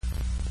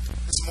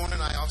morning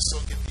I also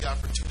get the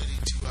opportunity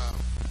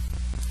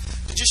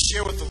to just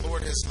share what the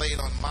Lord has laid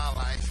on my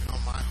life and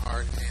on my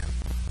heart. And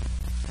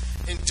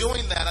in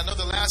doing that, I know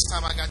the last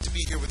time I got to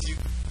be here with you,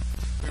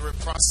 we were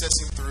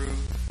processing through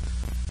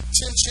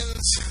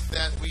tensions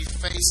that we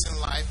face in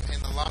life,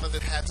 and a lot of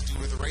it had to do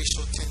with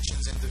racial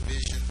tensions and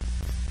division.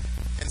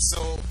 And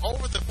so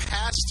over the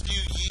past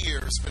few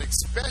years, but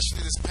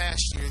especially this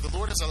past year, the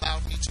Lord has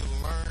allowed me to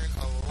learn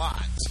a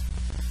lot,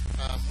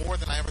 more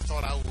than I ever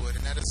thought I would.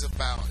 And that is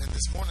about, and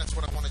this morning that's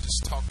what I want to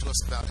just talk to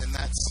us about, and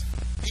that's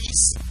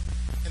peace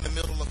in the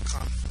middle of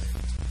conflict.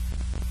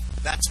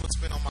 That's what's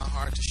been on my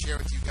heart to share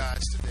with you guys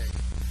today,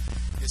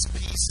 is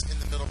peace in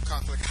the middle of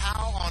conflict.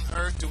 How on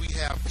earth do we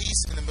have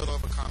peace in the middle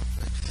of a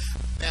conflict?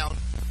 Now,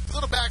 a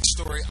little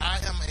backstory. I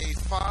am a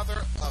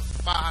father of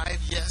 5.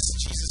 Yes,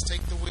 Jesus,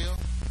 take the wheel.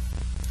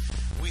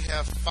 We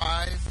have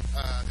 5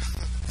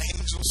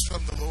 angels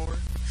from the Lord,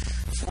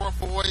 4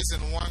 boys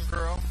and 1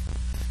 girl.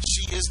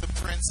 She is the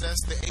princess.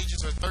 The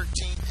ages are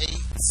 13, 8,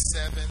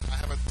 7. I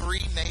have a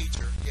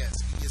 3-nager. Yes,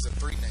 he is a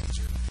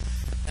 3-nager.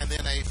 And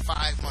then a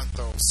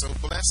 5-month-old. So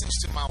blessings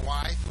to my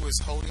wife who is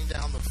holding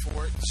down the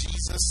fort.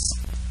 Jesus,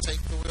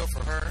 take the wheel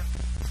for her.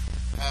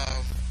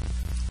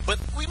 But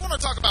we want to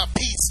talk about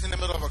peace in the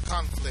middle of a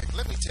conflict.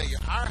 Let me tell you,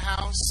 our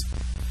house,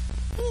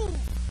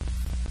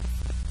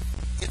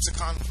 it's a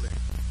conflict.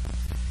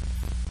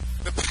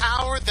 The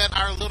power that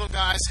our little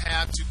guys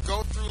have to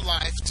go through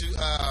life, to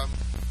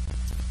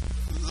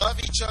love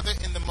each other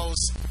in the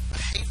most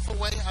hateful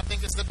way, I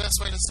think is the best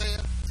way to say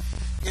it,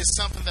 is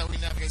something that we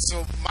navigate.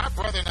 So my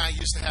brother and I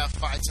used to have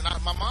fights, and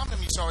my mom and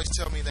them used to always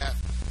tell me that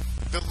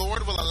the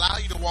Lord will allow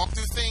you to walk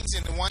through things,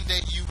 and then one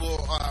day you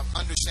will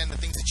understand the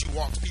things that you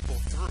walked people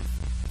through.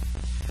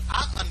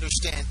 I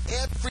understand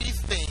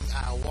everything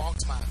I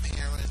walked my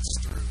parents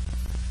through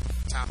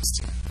times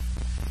 10.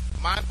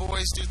 My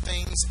boys do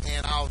things,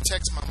 and I'll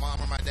text my mom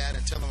or my dad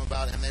and tell them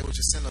about it, and they will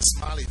just send a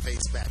smiley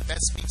face back.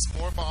 That speaks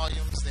more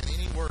volumes than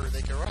any word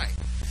they can write.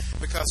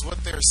 Because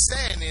what they're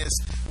saying is,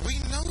 we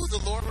know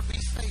the Lord would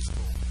be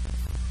faithful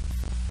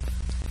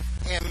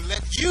and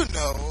let you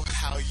know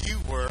how you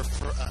were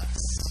for us.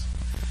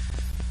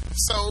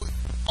 So,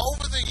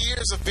 over the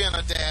years of being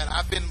a dad,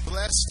 I've been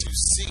blessed to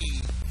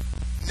see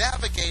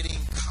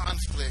navigating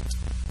conflict.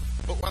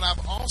 But what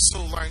I've also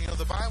learned,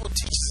 the Bible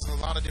teaches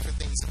a lot of different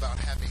things about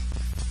having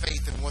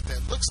faith and what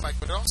that looks like,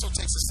 but it also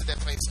takes us to that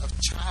place of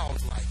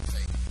childlike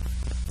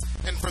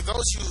faith. And for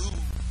those of you who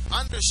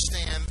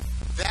understand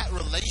that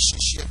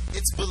relationship,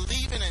 it's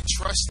believing and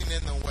trusting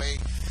in the way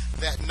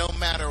that no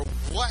matter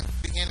what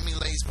the enemy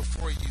lays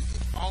before you,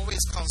 it always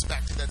comes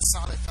back to that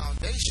solid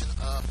foundation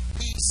of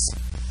peace,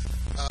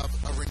 of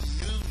a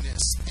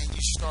renewedness, and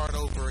you start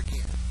over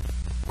again.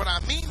 What I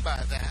mean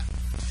by that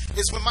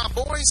is when my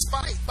boys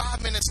fight,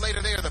 5 minutes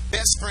later, they are the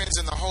best friends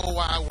in the whole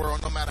wide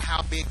world, no matter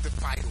how big the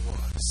fight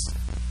was.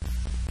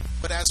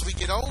 But as we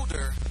get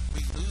older,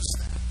 we lose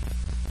that.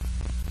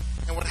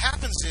 And what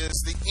happens is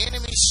the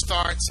enemy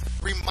starts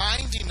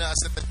reminding us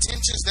that the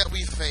tensions that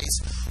we face,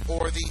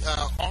 or the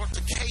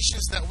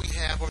altercations that we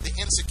have, or the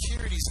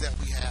insecurities that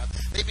we have,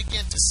 they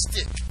begin to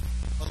stick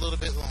a little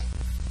bit longer.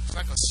 It's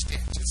like a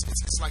stench.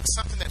 It's like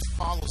something that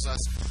follows us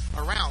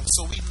around.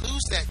 So we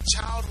lose that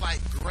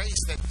childlike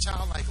grace, that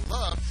childlike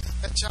love,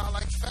 that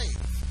childlike faith.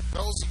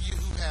 Those of you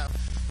who have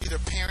either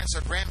parents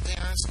or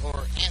grandparents or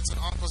aunts and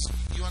uncles,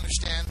 you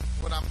understand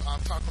what I'm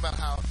talking about,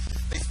 how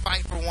they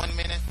fight for 1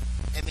 minute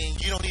and then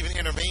you don't even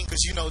intervene because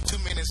 2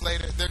 minutes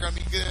later they're going to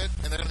be good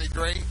and they're going to be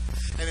great.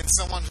 And then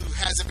someone who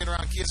hasn't been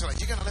around kids are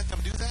like, you're going to let them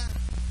do that?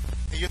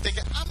 And you're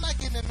thinking, I'm not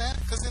getting in that,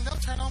 because then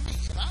they'll turn on me.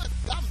 And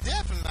I'm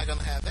definitely not going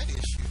to have that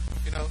issue.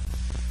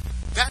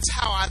 That's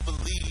how I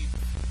believe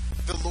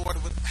the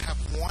Lord would have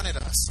wanted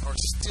us, or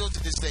still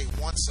to this day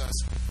wants us,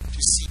 to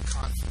see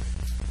conflict.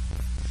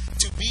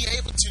 To be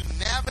able to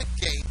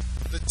navigate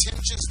the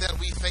tensions that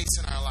we face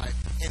in our life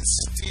and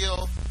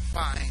still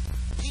find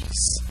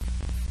peace.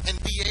 And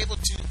be able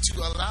to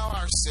allow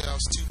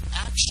ourselves to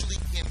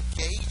actually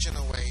engage in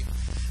a way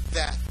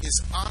that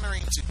is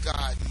honoring to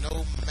God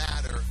no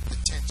matter the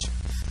tension.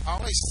 I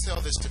always tell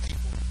this to people.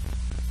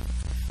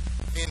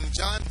 In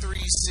John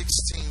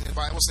 3:16, the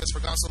Bible says,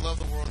 "For God so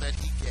loved the world that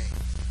He gave."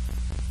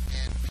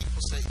 And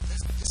people say,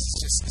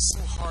 it's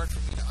so hard for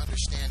me to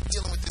understand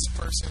dealing with this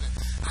person, and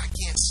I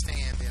can't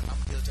stand them.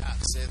 I'm guilty.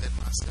 I've said that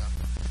myself.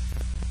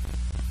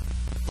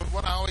 But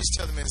what I always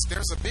tell them is,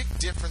 there's a big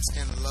difference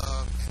in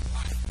love and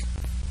like.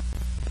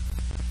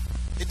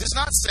 It does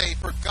not say,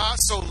 "For God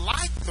so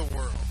liked the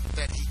world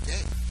that He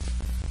gave."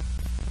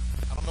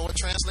 I don't know what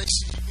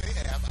translation you may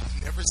have.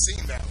 I've never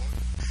seen that one.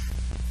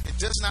 It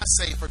does not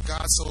say, "For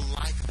God so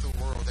liked the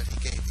world that He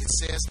gave." It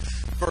says,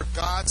 "For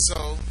God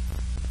so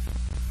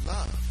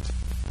loved."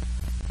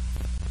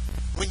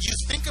 When you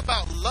think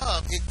about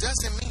love, it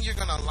doesn't mean you're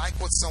going to like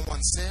what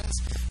someone says.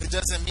 It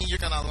doesn't mean you're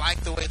going to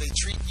like the way they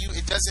treat you.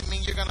 It doesn't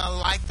mean you're going to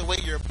like the way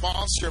your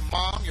boss, your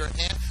mom, your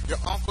aunt, your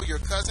uncle, your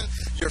cousin,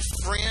 your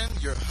friend,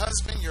 your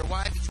husband, your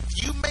wife,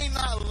 you may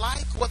not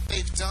like what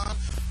they've done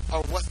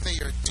or what they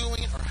are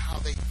doing or how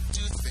they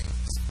do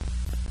things.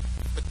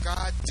 But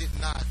God did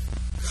not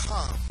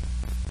come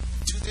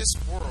to this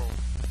world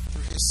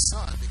through his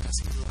son because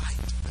he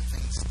liked the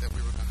things that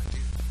we were going to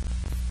do.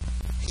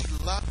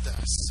 He loved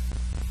us,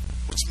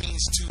 which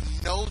means to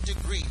no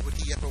degree would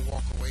he ever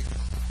walk away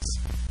from us.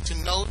 To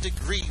no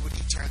degree would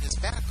he turn his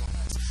back on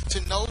us.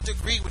 To no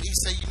degree would he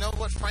say, you know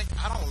what, Frank,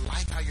 I don't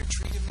like how you're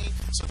treating me,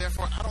 so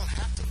therefore I don't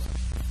have to love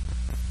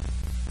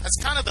you. That's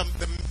kind of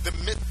the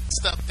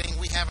mixed up thing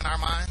we have in our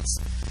minds,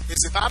 is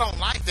if I don't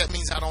like, that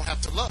means I don't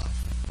have to love,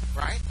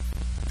 right?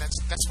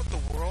 That's what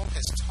the world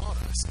has taught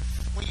us.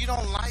 When you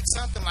don't like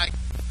something, like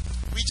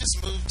we just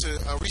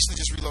recently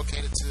just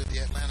relocated to the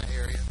Atlanta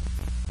area,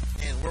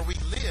 and where we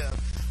live,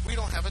 we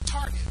don't have a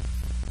Target.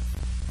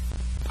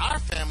 Our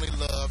family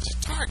loves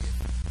Target.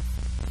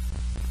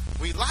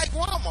 We like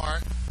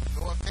Walmart.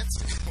 No offense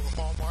to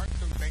Walmart.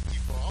 Thank you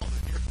for all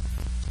of your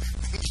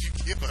things you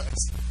give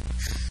us.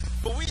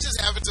 But we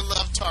just happen to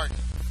love Target.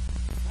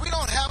 We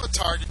don't have a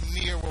Target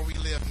near where we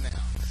live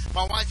now.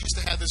 My wife used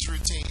to have this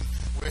routine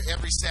where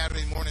every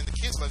Saturday morning, the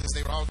kids loved this,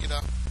 they would all get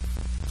up,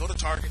 go to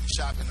Target and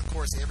shop, and of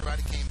course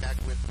everybody came back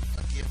with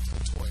a gift, a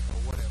toy, or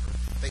whatever.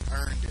 They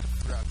earned it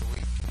throughout the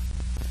week.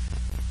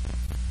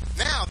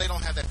 Now they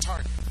don't have that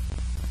Target.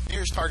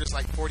 Nearest Target is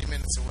like 40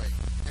 minutes away,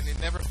 and it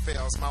never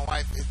fails. My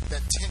wife,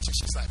 that tension,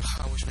 she's like,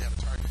 I wish we had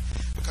a Target,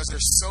 because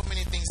there's so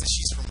many things that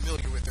she's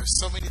familiar with. There's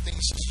so many things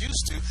she's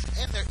used to,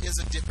 and there is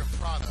a different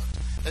product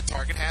that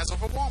Target has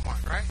over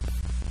Walmart, right?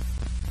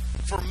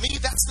 For me,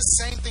 that's the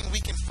same thing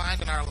we can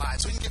find in our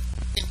lives. We can get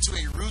into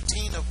a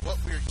routine of what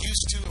we're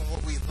used to and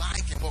what we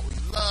like and what we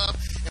love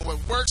and what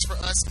works for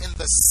us. And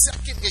the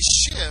second it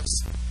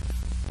shifts,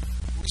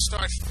 we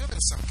start feeling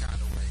some kind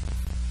of way.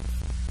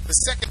 The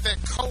second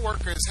that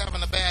coworker is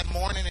having a bad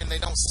morning and they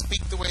don't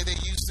speak the way they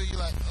used to, you're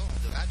like, oh,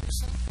 did I do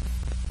something?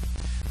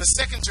 The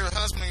second your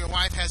husband or your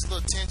wife has a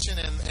little tension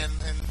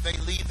and they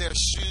leave their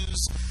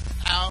shoes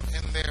out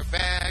and their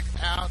bag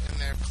out and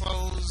their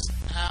clothes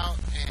out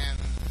and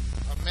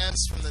a mess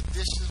from the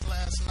dishes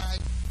last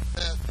night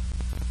that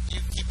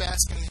you keep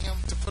asking him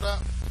to put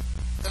up,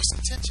 there's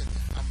some tension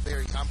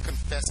there. I'm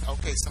confessing.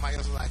 Okay, somebody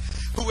else is like,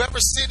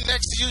 whoever's sitting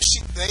next to you,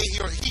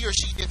 he or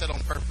she did that on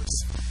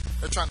purpose.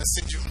 They're trying to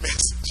send you a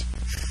message.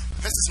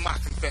 This is my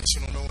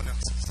confessional, no one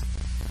else's.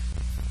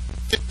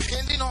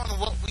 Depending on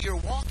what we are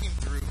walking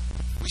through,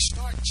 we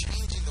start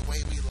changing the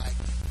way we like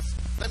things.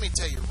 Let me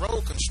tell you,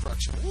 road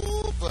construction,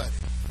 woo, buddy,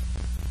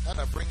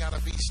 that'll bring out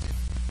a beast in you.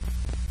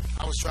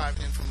 I was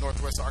driving in from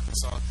Northwest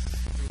Arkansas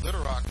through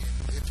Little Rock,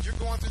 and if you're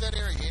going through that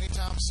area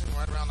anytime soon,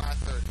 right around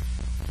I-30,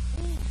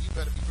 you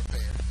better be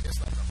prepared. It's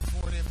like a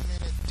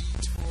 40-minute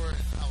detour,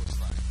 and I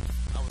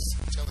was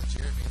telling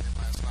Jeremy and them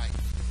last night,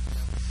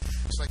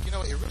 it's like, it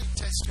really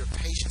tests your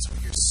patience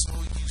when you're so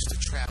used to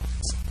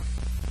traveling somewhere,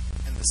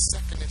 and the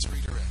second it's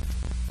redirected.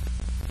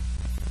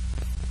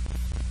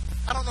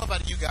 I don't know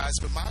about you guys,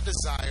 but my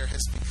desire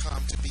has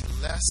become to be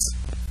less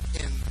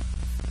in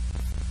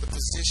the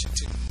position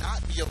to not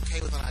be okay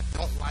with when I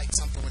don't like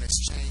something when it's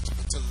changed,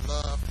 but to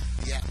love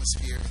the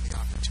atmosphere and the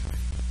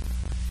opportunity.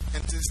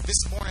 And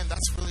this morning,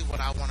 that's really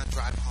what I want to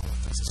drive home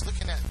with us. It's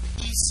looking at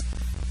peace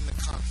and the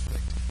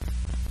conflict.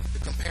 The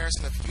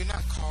comparison of you're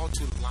not called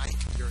to like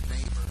your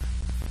neighbor.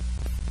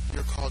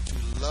 You're called to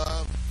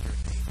love your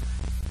neighbor.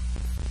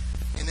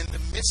 And in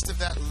the midst of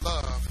that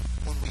love,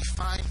 when we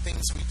find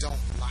things we don't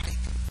like,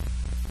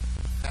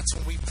 that's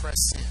when we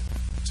press in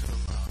to the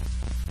love.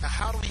 Now,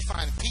 how do we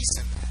find peace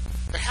in that?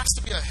 There has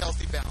to be a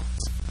healthy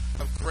balance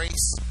of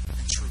grace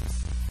and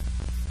truth.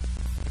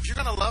 If you're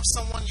going to love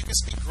someone, you can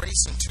speak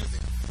grace into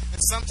them. And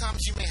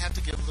sometimes you may have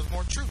to give a little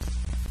more truth.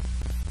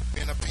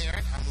 Being a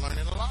parent, I'm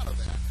learning a lot of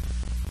that.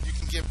 You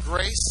can give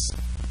grace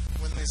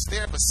when it's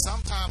there, but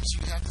sometimes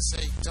you have to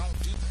say, don't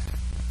do that.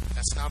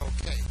 That's not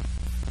okay.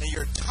 And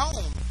your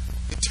tone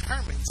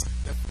determines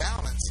the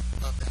balance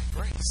of that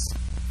grace.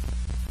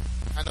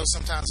 I know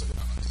sometimes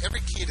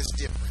every kid is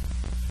different.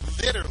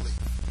 Literally,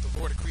 the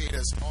Lord created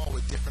us all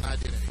with different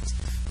identities.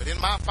 But in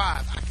my 5,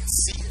 I can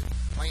see it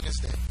plain as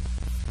day.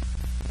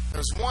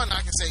 There's one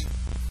I can say,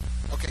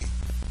 okay,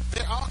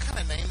 they're all kind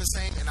of named the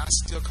same, and I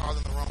still call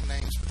them the wrong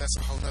names, but that's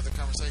a whole other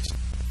conversation.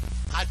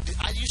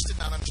 I used to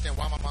not understand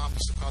why my mom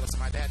used to call us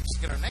and my dad used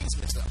to get our names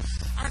mixed up.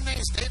 Our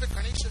names, David,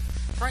 Carnisha,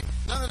 Frank,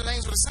 none of the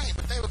names were the same,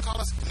 but they would call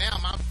us, now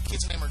my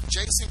kids' names are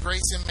Jason,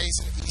 Grayson,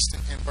 Mason,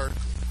 Easton, and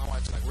Berkeley. My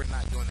wife's like, we're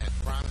not doing that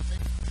rhyming thing.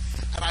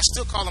 And I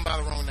still call them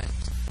by the wrong names.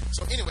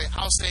 So anyway,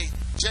 I'll say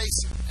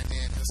Jason, and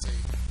then he'll say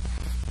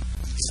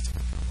Easton.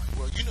 I'm like,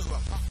 well, you know who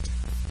I'm talking to.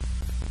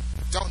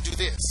 Don't do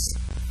this.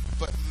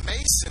 But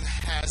Mason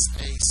has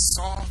a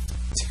soft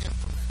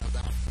temperament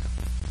about him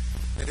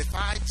that if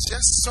I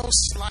just so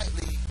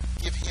slightly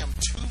give him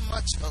too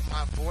much of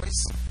my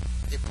voice,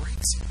 it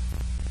breaks him.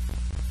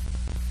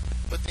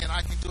 But then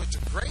I can do it to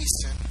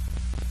Grayson,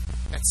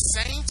 that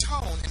same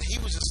tone, and he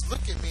would just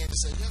look at me and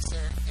just say, yes,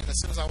 sir. And as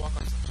soon as I walk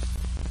on,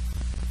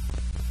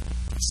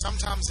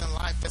 sometimes in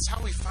life, that's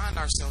how we find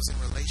ourselves in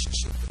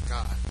relationship with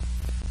God.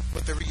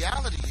 But the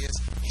reality is,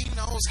 He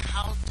knows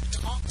how to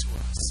talk to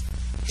us.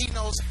 He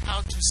knows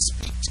how to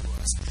speak to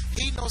us.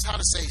 He knows how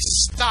to say,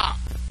 stop,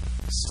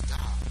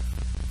 stop,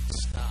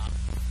 stop.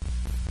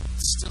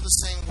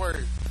 same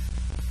word,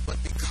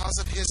 but because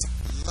of his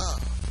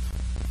love,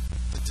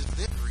 the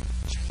delivery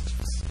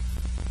changes.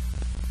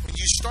 When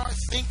you start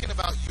thinking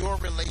about your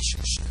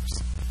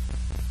relationships,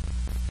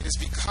 it is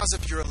because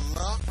of your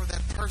love for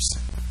that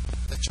person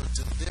that your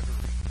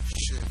delivery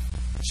should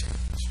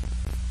change.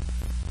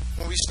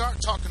 When we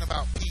start talking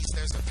about peace,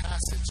 there's a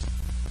passage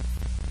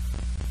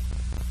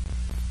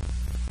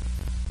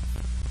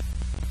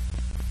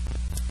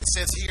it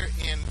says here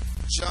in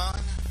John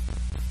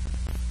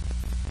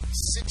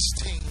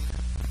 16,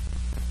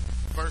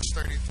 verse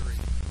 33.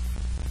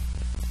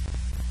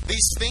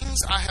 These things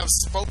I have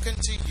spoken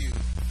to you,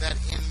 that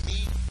in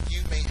me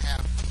you may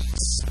have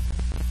peace.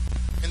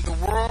 In the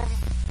world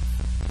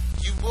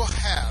you will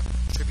have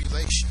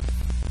tribulation,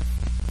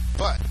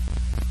 but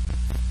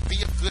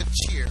be of good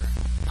cheer.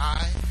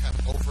 I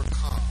have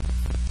overcome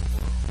the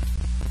world.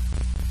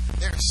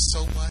 There's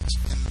so much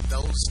in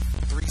those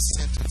 3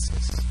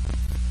 sentences.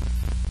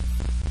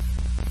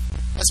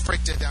 Let's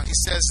break that down. He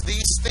says,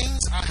 these things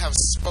I have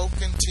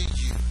spoken to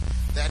you,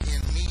 that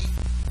in me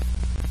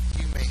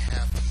you may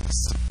have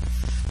peace.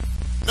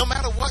 No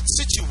matter what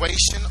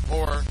situation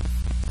or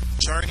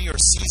journey or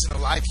season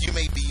of life you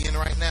may be in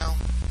right now,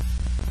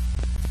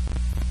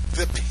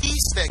 the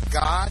peace that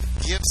God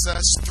gives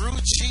us through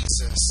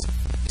Jesus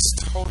is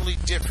totally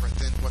different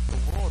than what the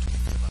world can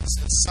give us.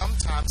 And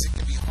sometimes it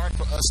can be hard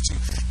for us to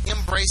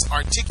embrace,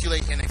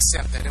 articulate, and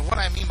accept that. And what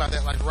I mean by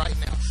that, like right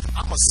now,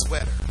 I'm a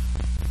sweater,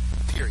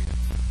 period.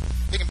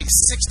 It can be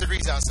 6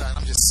 degrees outside,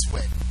 I'm just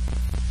sweating.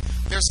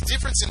 There's a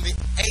difference in the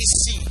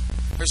AC.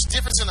 There's a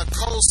difference in a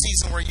cold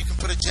season where you can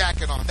put a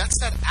jacket on. That's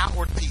that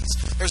outward piece.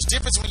 There's a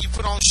difference when you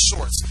put on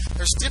shorts.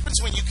 There's a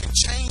difference when you can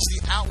change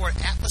the outward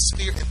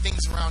atmosphere and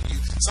things around you.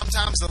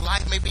 Sometimes the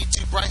light may be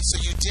too bright, so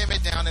you dim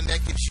it down, and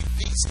that gives you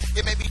peace.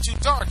 It may be too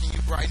dark, and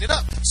you brighten it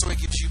up, so it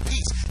gives you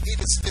peace.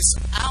 It is this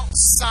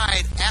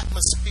outside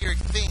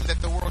atmospheric thing that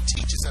the world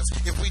teaches us.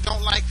 If we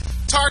don't like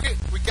Target,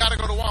 we got to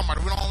go to Walmart.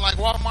 If we don't like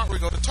Walmart, we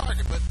go to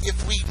Target. But if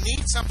we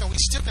need something, we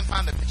still can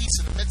find the peace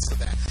in the midst of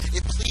that.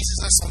 It pleases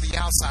us on the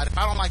outside. If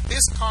I don't like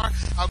this car,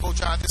 I'll go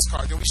drive this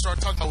car. Then we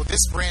start talking about, well,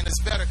 this brand is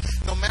better.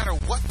 No matter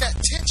what that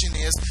tension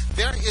is,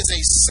 there is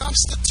a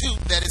substitute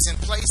that is in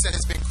place that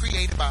has been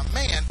created by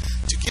man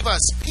to give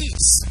us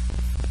peace.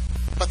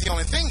 But the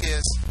only thing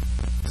is,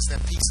 does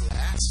that peace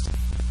last?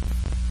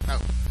 No.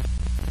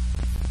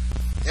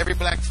 Every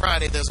Black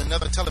Friday, there's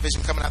another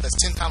television coming out that's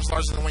 10 times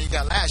larger than the one you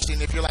got last year.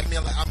 And if you're like me,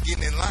 I'm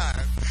getting in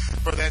line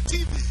for that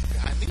TV.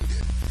 I need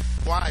it.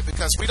 Why?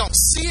 Because we don't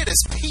see it as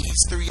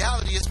peace. The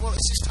reality is, well,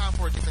 it's just time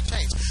for a different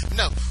change.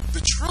 No,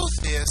 the truth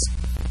is,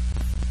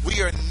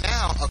 we are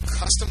now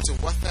accustomed to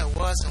what that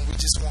was, and we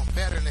just want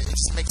better, and it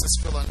just makes us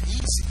feel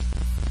uneasy,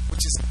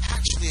 which is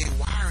actually a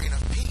wiring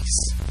of peace.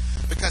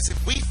 Because if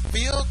we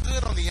feel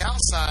good on the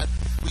outside,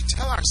 we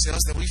tell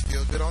ourselves that we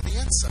feel good on the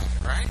inside,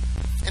 right?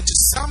 And to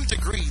some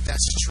degree,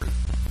 that's true.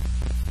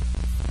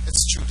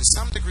 It's true. To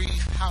some degree,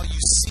 how you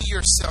see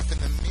yourself in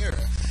the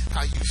mirror,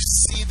 how you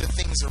see the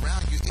things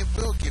around you, it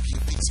will give you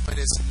peace, but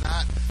it's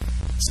not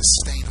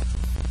sustainable.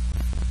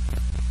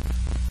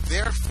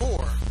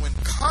 Therefore, when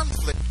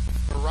conflict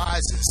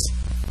arises,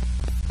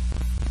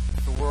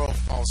 the world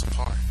falls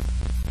apart.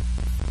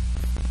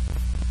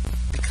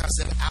 Because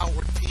that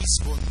outward peace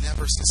will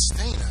never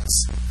sustain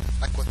us,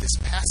 like what this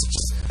passage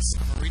says.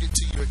 I'm going to read it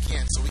to you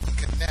again so we can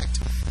connect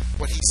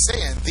what he's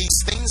saying.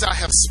 These things I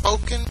have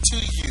spoken to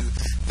you,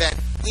 that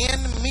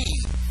in me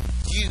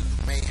you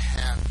may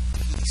have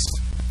peace.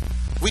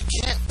 We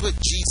can't put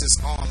Jesus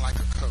on like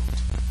a coat.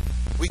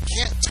 We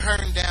can't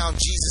turn down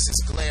Jesus'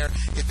 glare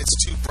if it's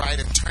too bright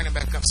and turn it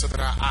back up so that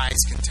our eyes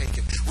can take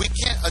it. We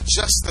can't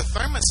adjust the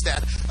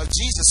thermostat of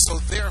Jesus, so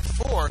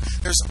therefore,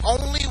 there's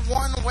only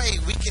one way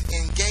we can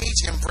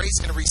engage, embrace,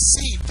 and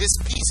receive this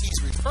peace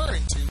he's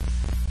referring to,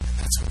 and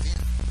that's within.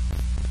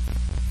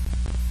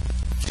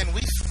 Can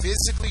we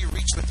physically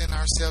reach within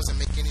ourselves and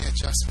make any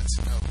adjustments?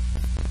 No.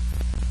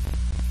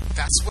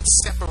 That's what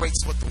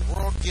separates what the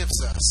world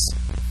gives us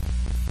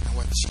and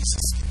what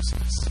Jesus gives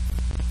us.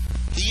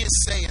 He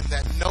is saying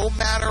that no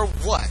matter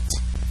what,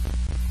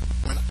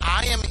 when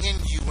I am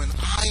in you, when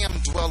I am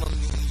dwelling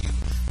in you,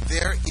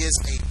 there is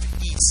a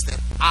peace that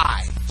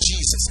I,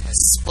 Jesus,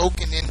 has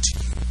spoken into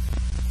you.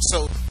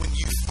 So when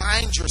you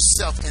find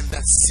yourself in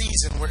that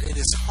season where it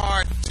is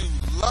hard to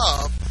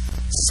love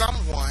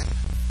someone,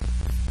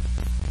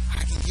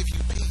 I can give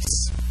you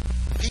peace.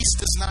 Peace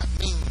does not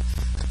mean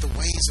that the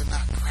waves are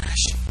not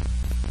crashing.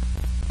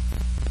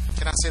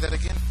 Can I say that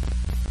again?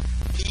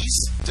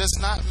 Peace does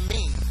not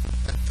mean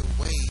that the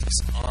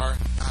waves are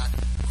not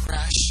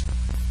crashing.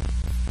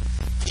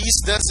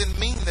 Peace doesn't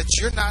mean that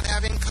you're not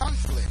having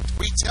conflict.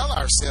 We tell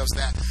ourselves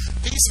that.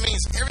 Peace means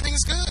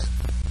everything's good.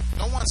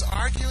 No one's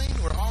arguing.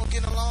 We're all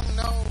getting along.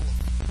 No.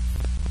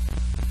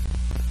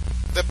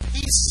 The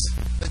peace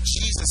that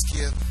Jesus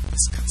gives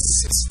is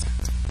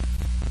consistent.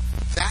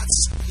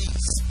 That's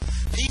peace.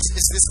 Peace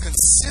is this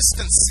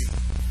consistency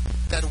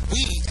that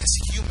we as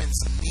humans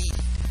need.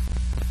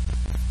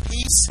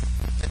 Peace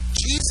that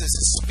Jesus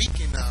is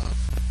speaking of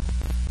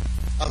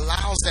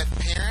allows that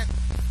parent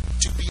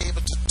to be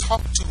able to talk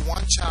talk to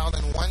one child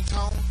in one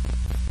tone,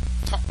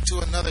 talk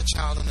to another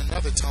child in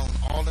another tone,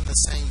 all in the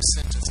same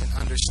sentence, and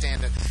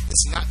understand that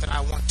it's not that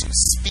I want to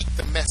speak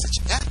the message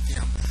at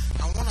them,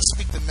 I want to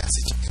speak the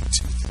message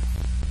into them.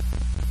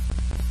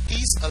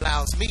 Peace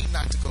allows me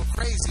not to go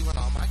crazy when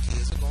all my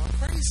kids are going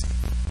crazy.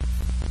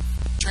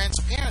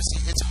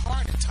 Transparency, it's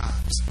hard at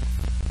times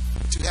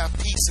to have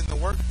peace in the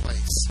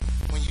workplace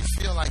when you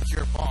feel like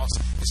your boss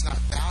is not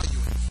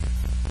valuing you.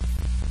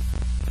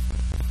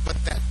 But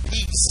that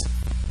peace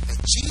that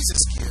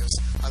Jesus gives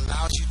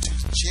allows you to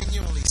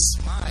genuinely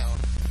smile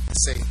and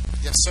say,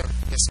 yes, sir,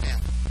 yes,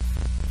 ma'am.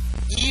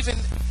 Even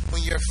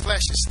when your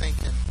flesh is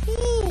thinking,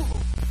 ooh,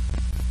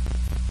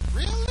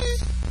 really?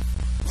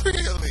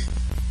 Really?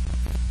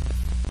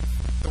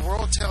 The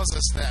world tells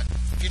us that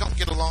if you don't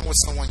get along with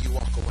someone, you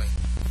walk away.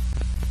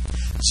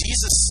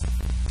 Jesus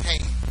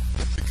came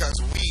because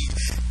we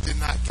did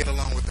not get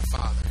along with the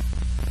Father.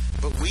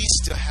 But we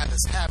still had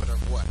this habit of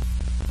what?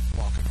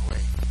 Walking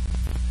away.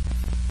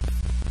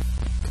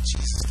 But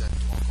Jesus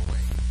doesn't walk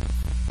away.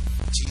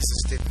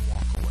 Jesus didn't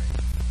walk away.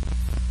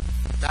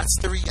 That's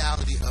the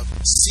reality of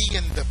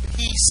seeing the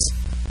peace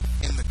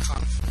in the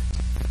conflict.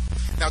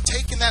 Now,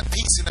 taking that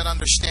peace and that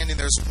understanding,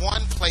 there's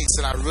one place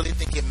that I really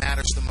think it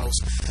matters the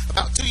most.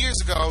 About 2 years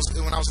ago,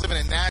 when I was living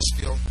in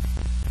Nashville,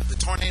 the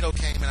tornado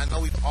came, and I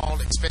know we've all,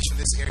 especially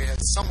in this area,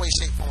 in some way,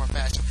 shape, form, or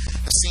fashion,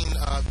 have seen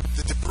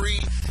the debris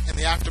and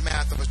the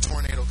aftermath of a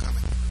tornado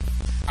coming.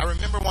 I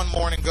remember one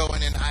morning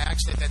going, and I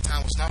actually at that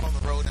time was not on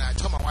the road, and I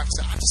told my wife, I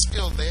said, I just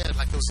feel led,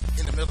 like it was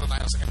in the middle of the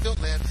night. I was like, I feel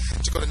led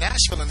to go to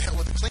Nashville and help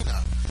with the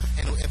cleanup.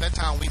 And at that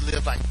time, we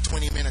lived like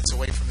 20 minutes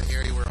away from the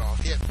area where it all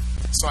hit.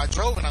 So I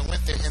drove and I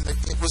went there, and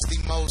it was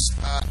the most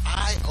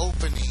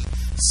eye-opening,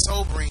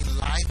 sobering,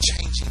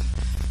 life-changing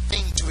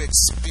thing to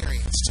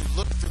experience, to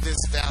look through this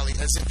valley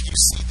as if you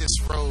see this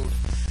road,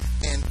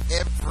 and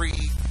every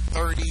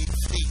 30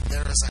 feet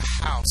there is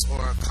a house or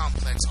a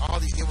complex.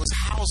 It was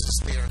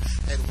houses there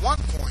at one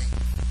point,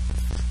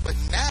 but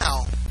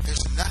now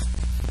there's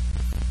nothing.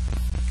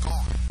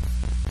 Gone.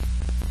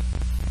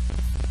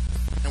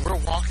 And we're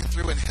walking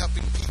through and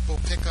helping people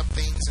pick up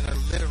things, and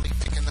they're literally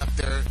picking up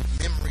their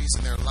memories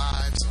and their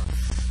lives, or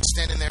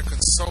standing there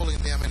consoling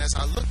them. And as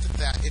I looked at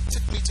that, it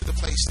took me to the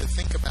place to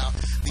think about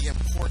the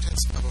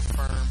importance of a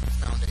firm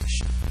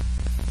foundation.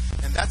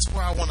 And that's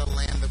where I want to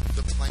land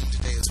the plane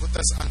today, is with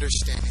us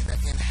understanding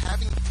that in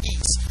having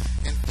peace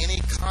in any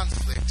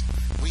conflict,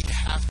 we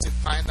have to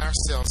find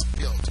ourselves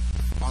built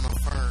on a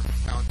firm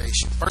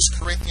foundation. 1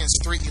 Corinthians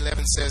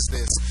 3:11 says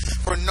this,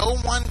 for no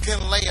one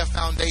can lay a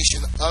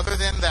foundation other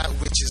than that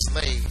which is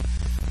laid,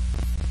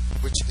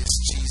 which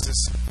is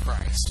Jesus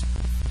Christ.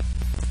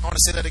 I want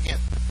to say that again.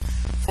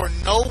 For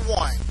no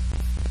one,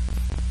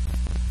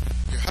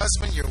 your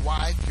husband, your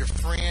wife, your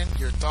friend,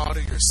 your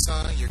daughter, your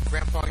son, your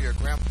grandpa, your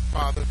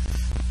grandfather,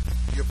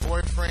 your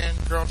boyfriend,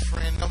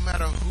 girlfriend, no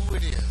matter who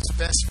it is,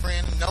 best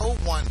friend, no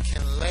one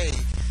can lay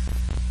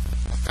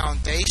a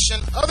foundation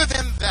other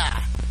than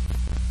that,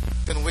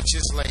 than which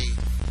is laid,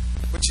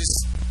 which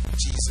is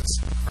Jesus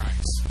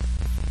Christ.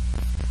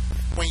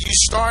 When you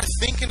start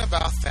thinking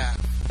about that,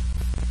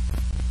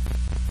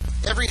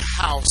 every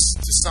house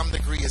to some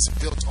degree is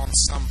built on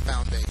some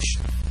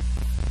foundation.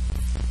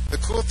 The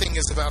cool thing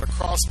is about a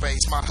crawl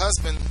space, my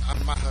husband,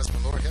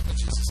 Lord help me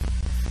Jesus,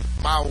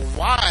 my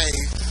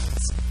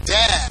wife's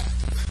dad,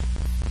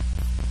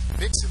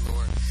 fix it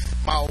Lord,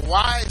 my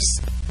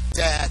wife's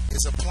dad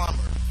is a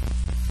plumber.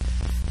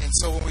 And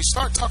so when we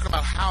start talking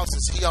about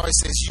houses, he always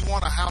says, you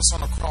want a house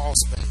on a crawl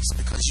space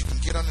because you can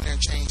get under there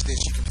and change this,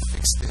 you can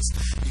fix this,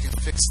 you can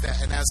fix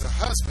that. And as a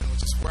husband,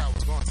 which is where I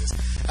was going with this,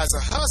 as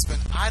a husband,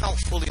 I don't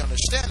fully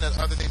understand that,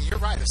 other than you're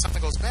right, if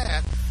something goes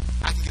bad,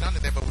 I can get under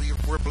there, but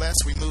we're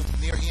blessed, we move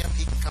near him,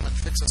 he can come and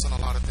fix us on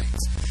a lot of things.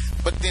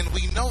 But then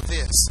we know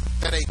this,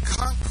 that a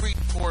concrete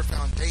poured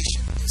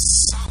foundation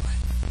is solid.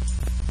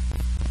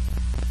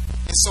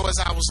 And so as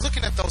I was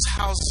looking at those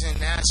houses in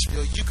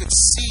Nashville, you could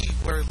see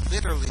where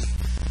literally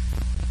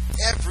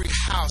every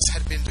house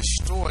had been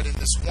destroyed in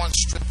this one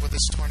strip where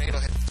this tornado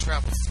had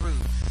traveled through.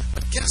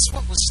 But guess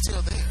what was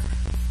still there?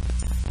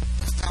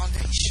 The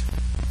foundation.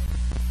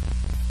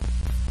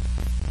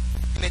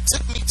 And it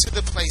took me to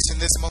the place in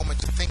this moment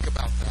to think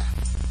about that.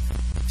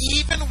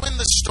 Even when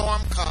the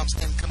storm comes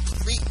and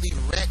completely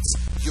wrecks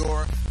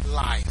your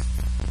life,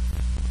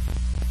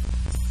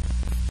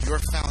 your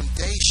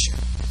foundation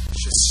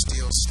should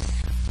still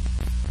stand.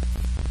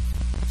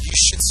 You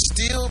should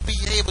still be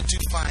able to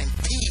find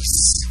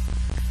peace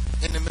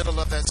in the middle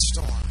of that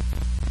storm.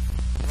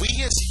 We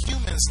as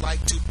humans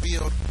like to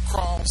build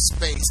crawl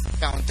space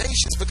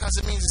foundations because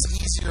it means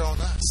it's easier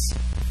on us.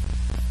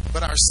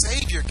 But our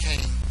Savior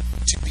came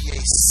to be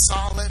a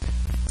solid,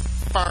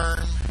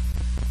 firm,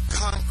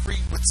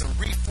 concrete with some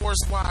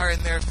reinforced wire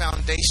in their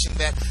foundation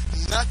that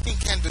nothing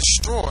can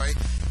destroy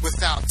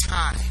without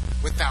time,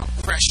 without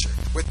pressure,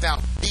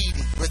 without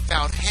beating,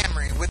 without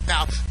hammering,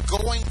 without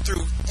going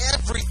through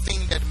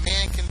everything that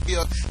man can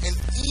build. And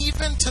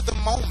even to the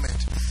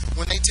moment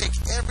when they take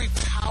every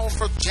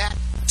powerful jack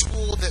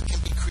tool that can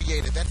be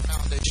created, that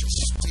foundation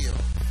still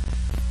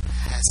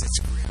has its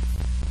grip.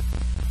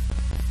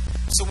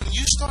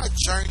 start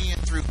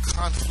journeying through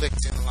conflict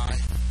in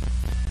life,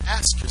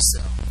 ask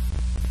yourself,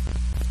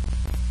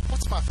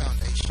 what's my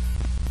foundation?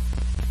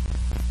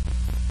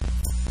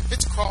 If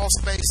it's crawl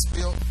space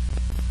built,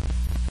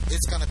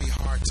 it's going to be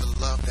hard to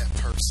love that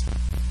person.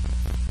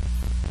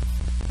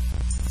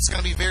 It's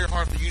going to be very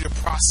hard for you to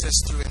process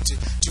through and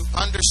to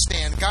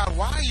understand, God,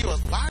 why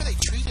are they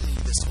treating me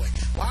this way?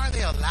 Why are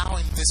they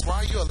allowing this?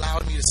 Why are you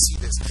allowing me to see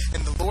this?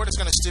 And the Lord is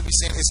going to still be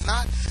saying, it's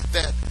not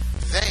that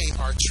they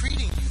are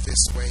treating you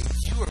this way.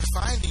 You are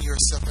finding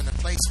yourself in a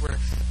place where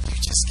you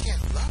just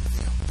can't love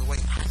them the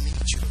way I need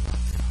you to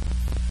love them.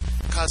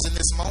 Because in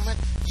this moment,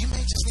 you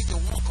may just need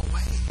to walk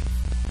away.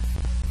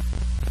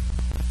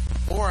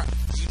 Or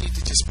you need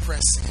to just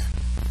press in.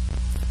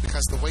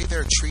 Because the way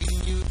they're treating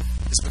you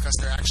is because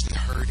they're actually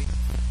hurting.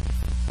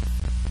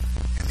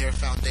 And their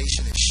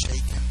foundation is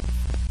shaken.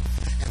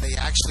 And they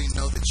actually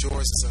know that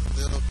yours is a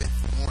little bit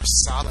more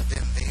solid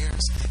than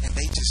theirs. And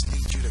they just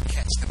need you to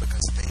catch them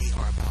because they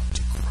are about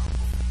to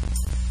crumble.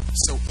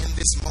 So in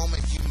this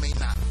moment, you may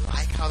not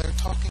like how they're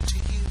talking to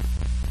you,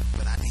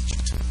 but I need you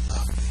to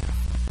love them.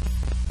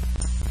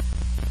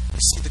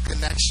 You see the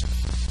connection?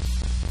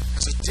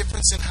 There's a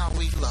difference in how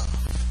we love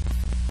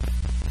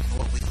and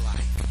what we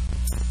like.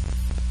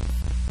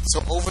 So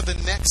over the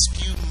next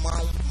few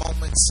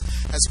moments,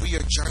 as we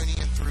are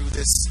journeying through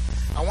this,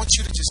 I want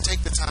you to just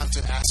take the time to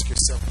ask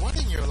yourself, what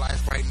in your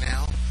life right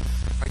now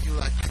are you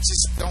like, I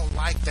just don't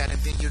like that, and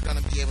then you're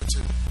going to be able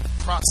to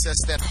process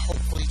that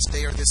hopefully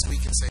today or this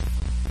week and say,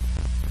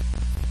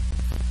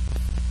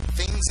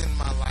 things in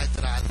my life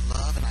that I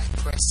love and I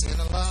press in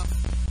and love,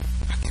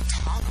 I can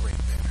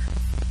tolerate better.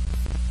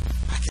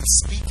 I can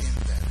speak in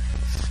better.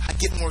 I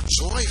get more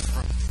joy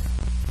from them.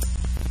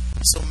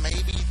 So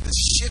maybe the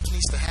shift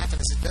needs to happen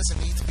is it doesn't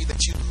need to be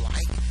that you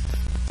like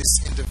this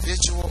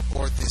individual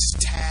or this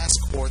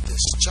task or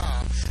this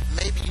job.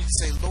 Maybe you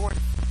say, Lord,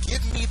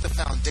 give me the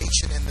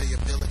foundation and the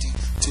ability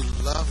to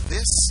love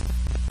this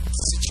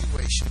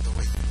situation the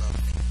way you love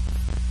me.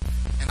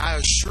 And I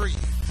assure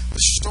you,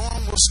 the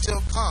storm will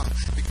still come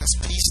because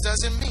peace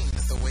doesn't mean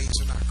that the waves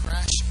are not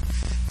crashing.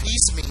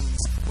 Peace means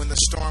when the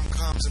storm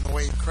comes and the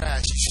wave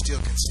crashes, you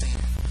still can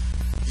stand.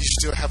 You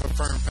still have a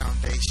firm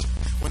foundation.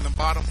 When the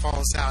bottom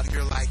falls out,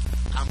 you're like,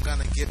 I'm going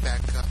to get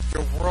back up.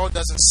 Your world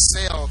doesn't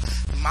sail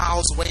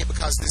miles away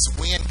because this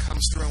wind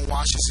comes through and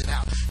washes it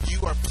out.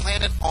 You are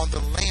planted on the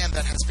land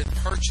that has been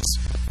purchased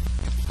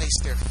and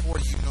placed there for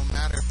you. No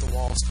matter if the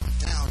walls come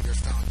down, your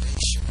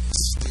foundation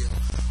is still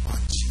on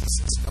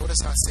Jesus. Notice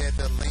I said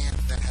the land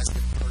that has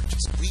been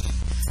purchased. We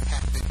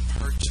have been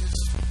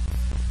purchased,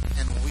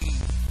 and we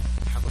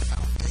have a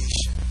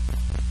foundation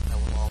that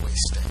will always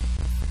stay.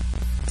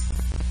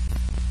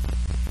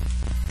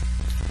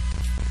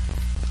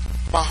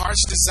 My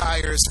heart's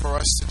desire is for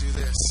us to do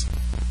this,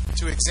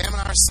 to examine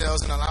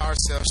ourselves and allow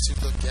ourselves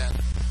to look at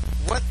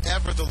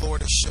whatever the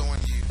Lord is showing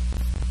you.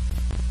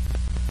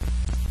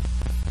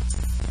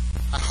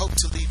 I hope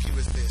to leave you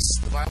with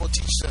this. The Bible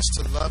teaches us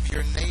to love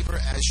your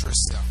neighbor as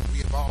yourself.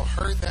 We have all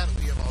heard that.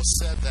 We have all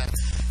said that.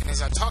 And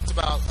as I talked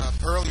about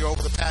earlier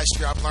over the past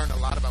year, I've learned a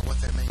lot about what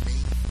that may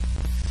mean.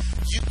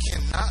 You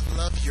cannot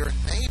love your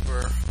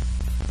neighbor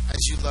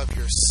as you love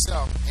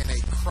yourself in a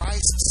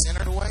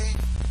Christ-centered way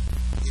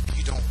if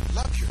you don't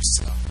love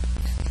yourself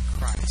in a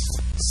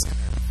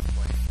Christ-centered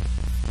way.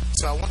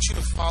 So I want you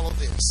to follow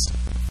this.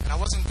 And I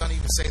wasn't going to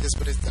even say this,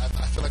 but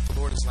I feel like the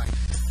Lord is like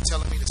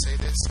telling me to say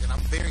this. And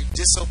I'm very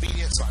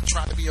disobedient, so I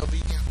try to be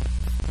obedient.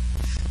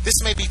 This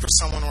may be for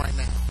someone right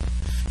now.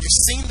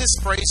 You've seen this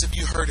phrase, if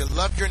you heard it,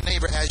 love your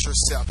neighbor as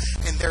yourself.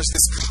 And there's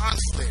this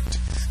conflict.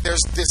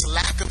 There's this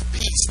lack of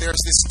peace.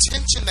 There's this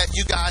tension that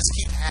you guys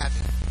keep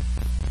having.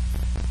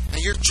 And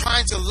you're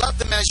trying to love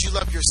them as you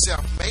love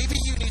yourself. Maybe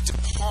you need to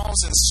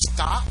pause and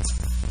stop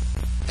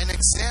and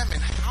examine,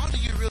 how do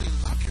you really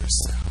love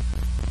yourself?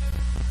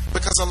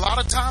 Because a lot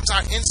of times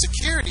our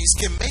insecurities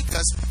can make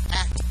us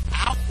act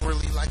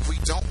outwardly like we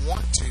don't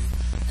want to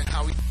and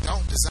how we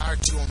don't desire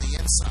to on the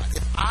inside.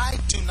 If I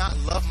do not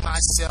love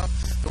myself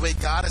the way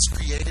God has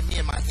created me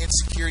and my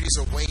insecurities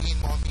are weighing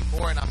on me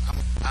more and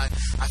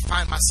I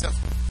find myself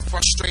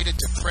frustrated,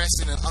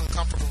 depressed, in an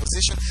uncomfortable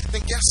position,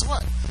 then guess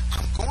what?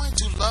 I'm going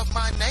to love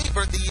my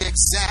neighbor the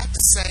exact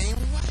same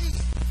way.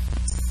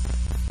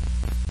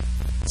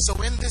 So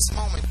in this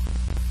moment,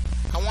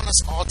 I want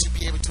us all to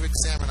be able to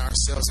examine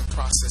ourselves and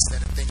process that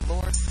and think,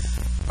 Lord,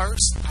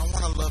 first, I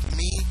want to love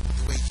me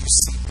the way you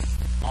see me.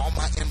 All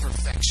my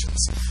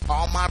imperfections,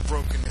 all my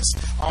brokenness,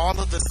 all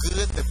of the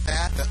good, the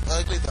bad, the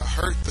ugly, the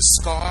hurt, the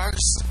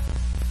scars.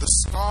 The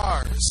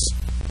scars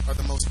are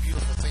the most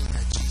beautiful thing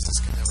that Jesus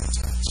can ever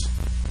touch.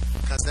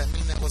 Because that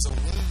means that was a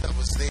wound that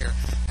was there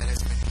that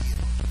has been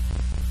healed.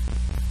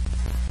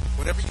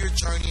 Whatever you're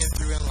journeying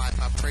through in life,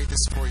 I pray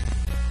this for you.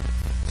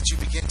 That you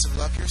begin to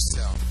love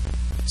yourself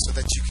so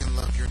that you can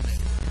love your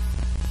neighbor.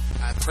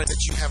 I pray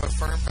that you have a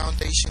firm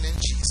foundation in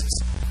Jesus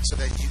so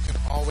that you can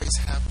always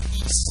have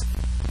peace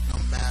no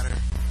matter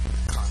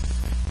the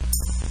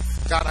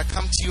conflict. God, I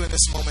come to you in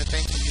this moment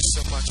thanking you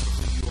so much for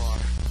who you are.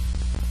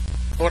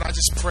 Lord, I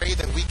just pray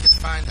that we can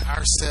find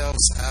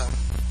ourselves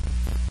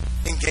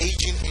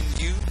engaging in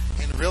you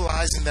and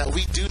realizing that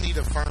we do need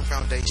a firm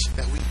foundation,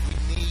 that we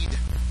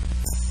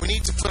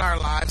need to put our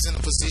lives in a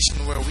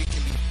position where we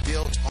can be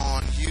built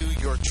on you,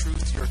 your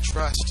truth, your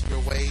trust,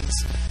 your ways,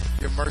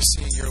 your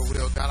mercy, and your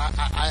will. God,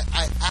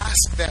 I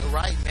ask that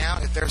right now,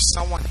 if there's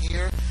someone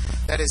here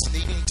that is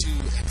needing to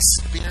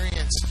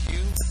experience you,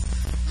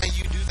 may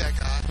you do that,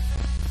 God.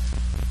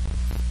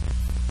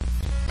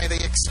 May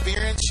they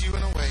experience you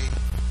in a way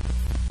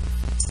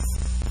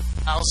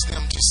that allows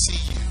them to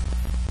see you,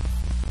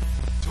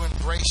 to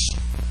embrace you.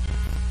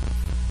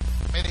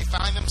 May they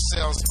find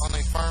themselves on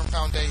a firm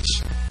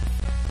foundation,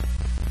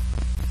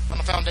 on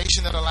a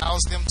foundation that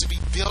allows them to be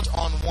built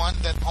on one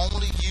that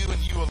only you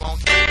and you alone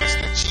can give us,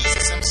 that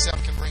Jesus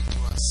himself can bring to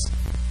us.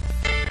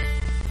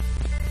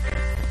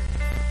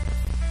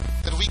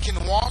 That we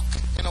can walk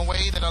in a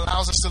way that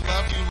allows us to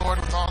love you, Lord,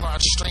 with all our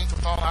strength,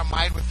 with all our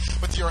might,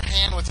 with your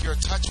hand, with your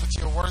touch, with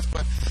your worth.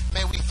 But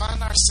may we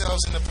find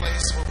ourselves in a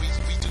place where